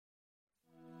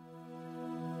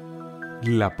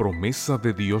La promesa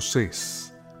de Dios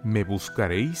es: me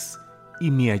buscaréis y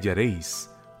me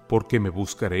hallaréis, porque me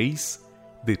buscaréis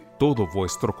de todo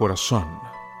vuestro corazón.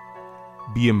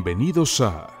 Bienvenidos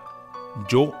a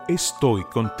Yo estoy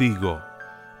contigo.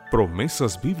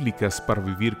 Promesas bíblicas para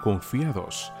vivir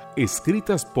confiados,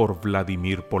 escritas por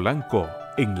Vladimir Polanco,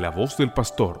 en la voz del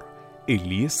pastor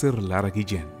Eliezer Lara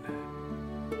Guillén.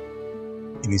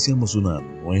 Iniciamos una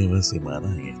nueva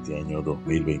semana en este año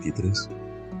 2023,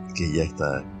 que ya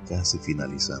está casi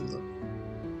finalizando.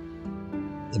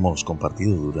 Hemos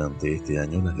compartido durante este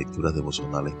año las lecturas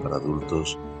devocionales para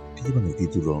adultos que llevan el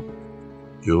título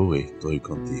Yo estoy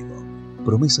contigo.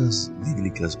 Promesas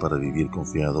bíblicas para vivir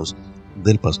confiados,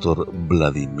 del pastor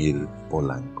Vladimir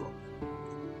Polanco.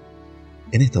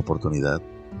 En esta oportunidad,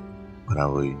 para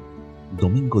hoy,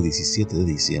 domingo 17 de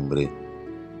diciembre,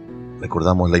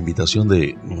 recordamos la invitación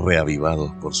de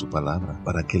Reavivados por su palabra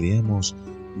para que leamos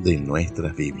de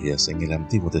nuestras Biblias en el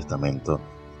Antiguo Testamento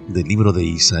del libro de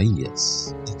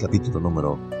Isaías, el capítulo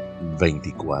número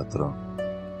 24.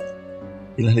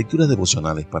 En las lecturas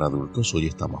devocionales para adultos, hoy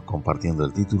estamos compartiendo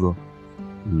el título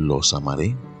Los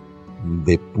amaré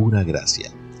de pura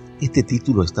gracia. Este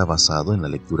título está basado en la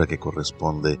lectura que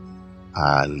corresponde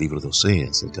al libro de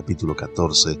Oseas, el capítulo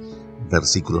 14,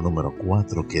 versículo número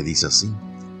 4, que dice así: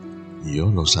 Yo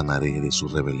los sanaré de su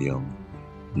rebelión,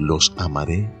 los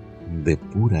amaré de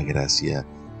pura gracia,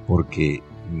 porque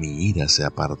mi ira se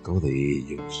apartó de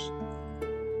ellos.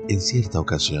 En cierta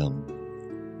ocasión,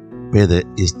 Peter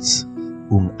Istz,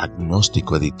 un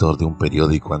agnóstico editor de un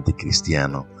periódico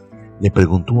anticristiano, le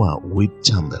preguntó a Whit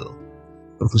Campbell,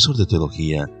 profesor de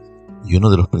teología y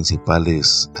uno de los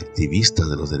principales activistas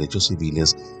de los derechos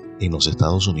civiles en los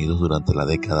Estados Unidos durante la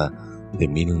década de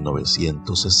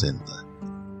 1960.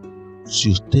 Si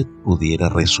usted pudiera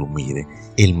resumir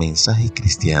el mensaje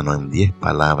cristiano en 10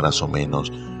 palabras o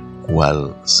menos,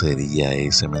 ¿cuál sería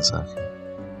ese mensaje?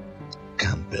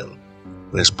 Campbell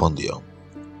respondió: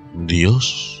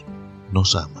 Dios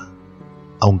nos ama,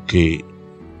 aunque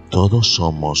todos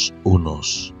somos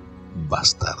unos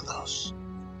bastardos.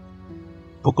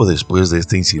 Poco después de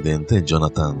este incidente,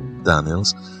 Jonathan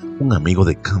Daniels, un amigo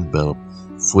de Campbell,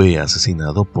 fue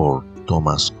asesinado por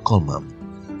Thomas Coleman,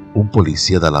 un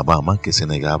policía de Alabama que se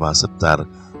negaba a aceptar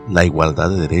la igualdad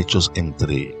de derechos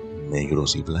entre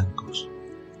negros y blancos.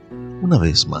 Una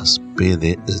vez más,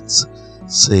 P.D.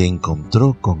 se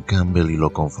encontró con Campbell y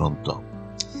lo confrontó.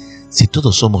 Si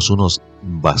todos somos unos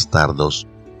bastardos,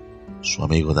 su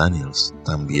amigo Daniels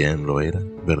también lo era,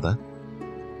 ¿verdad?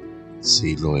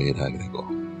 Sí lo era, agregó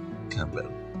Campbell.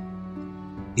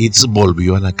 Itz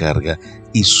volvió a la carga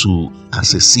y su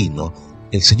asesino,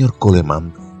 el señor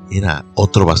Coleman, era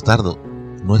otro bastardo,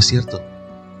 ¿no es cierto?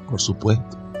 Por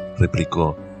supuesto,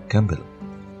 replicó Campbell.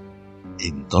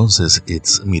 Entonces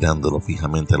Itz, mirándolo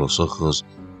fijamente a los ojos,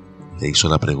 le hizo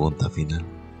la pregunta final: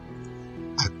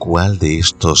 ¿a cuál de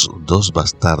estos dos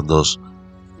bastardos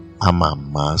ama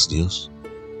más Dios?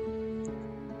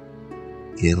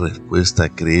 ¿Qué respuesta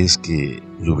crees que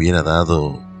le hubiera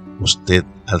dado usted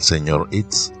al señor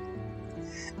Itz?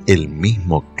 El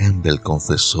mismo Campbell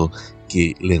confesó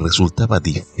que le resultaba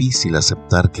difícil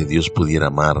aceptar que Dios pudiera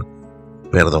amar,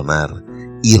 perdonar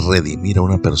y redimir a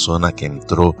una persona que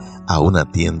entró a una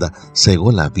tienda,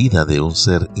 cegó la vida de un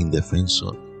ser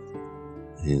indefenso.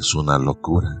 Es una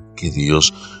locura que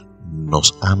Dios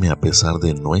nos ame a pesar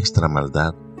de nuestra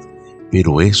maldad,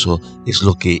 pero eso es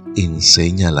lo que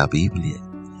enseña la Biblia.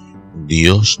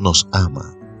 Dios nos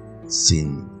ama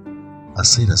sin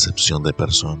hacer acepción de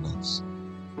personas.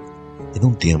 En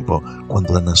un tiempo,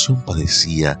 cuando la nación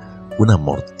padecía una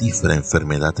mortífera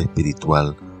enfermedad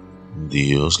espiritual,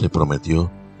 Dios le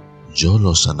prometió: yo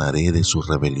los sanaré de su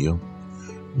rebelión,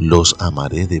 los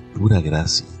amaré de pura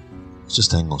gracia. Eso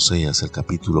está en Oseas, el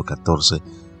capítulo 14,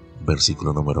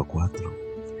 versículo número 4.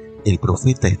 El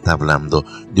profeta está hablando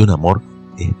de un amor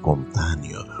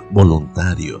espontáneo,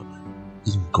 voluntario,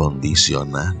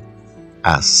 incondicional.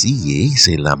 Así es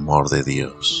el amor de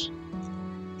Dios.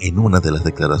 En una de las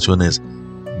declaraciones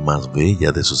más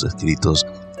bellas de sus escritos,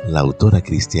 la autora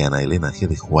cristiana Elena G.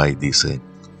 de White dice: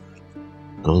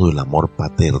 todo el amor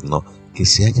paterno que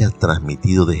se haya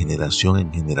transmitido de generación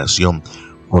en generación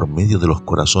por medio de los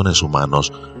corazones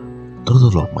humanos,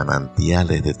 todos los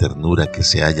manantiales de ternura que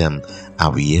se hayan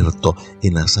abierto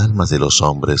en las almas de los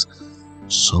hombres,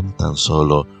 son tan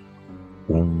solo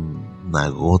una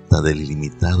gota del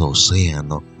ilimitado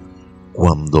océano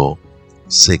cuando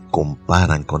se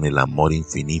comparan con el amor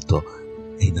infinito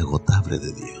e inagotable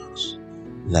de Dios.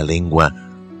 La lengua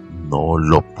no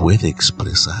lo puede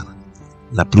expresar,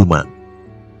 la pluma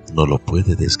no lo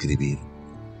puede describir.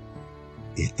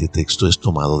 Este texto es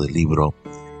tomado del libro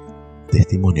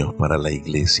Testimonios para la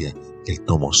Iglesia, el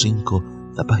tomo 5,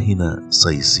 la página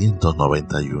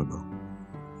 691.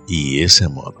 Y ese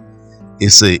amor,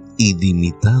 ese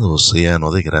ilimitado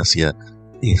océano de gracia,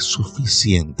 es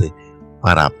suficiente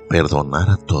para perdonar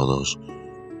a todos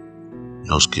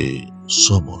los que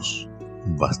somos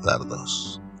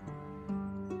bastardos.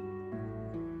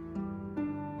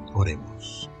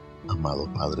 Oremos.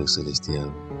 Amado Padre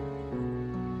Celestial,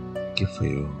 qué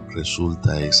feo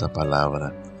resulta esa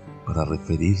palabra para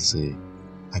referirse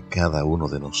a cada uno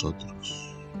de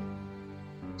nosotros.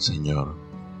 Señor,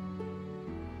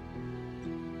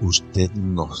 usted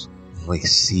nos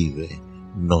recibe,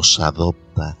 nos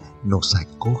adopta, nos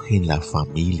acoge en la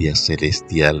familia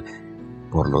celestial.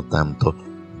 Por lo tanto,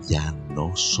 ya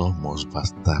no somos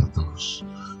bastardos,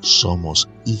 somos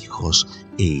hijos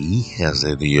e hijas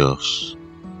de Dios.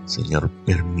 Señor,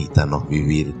 permítanos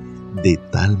vivir de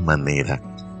tal manera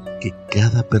que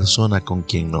cada persona con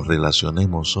quien nos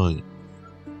relacionemos hoy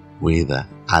pueda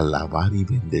alabar y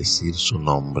bendecir su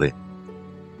nombre,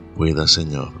 pueda,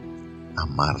 Señor,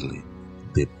 amarle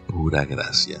de pura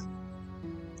gracia.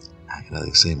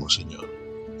 Agradecemos, Señor,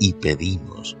 y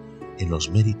pedimos en los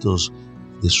méritos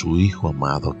de su Hijo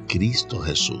amado, Cristo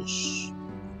Jesús.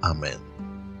 Amén.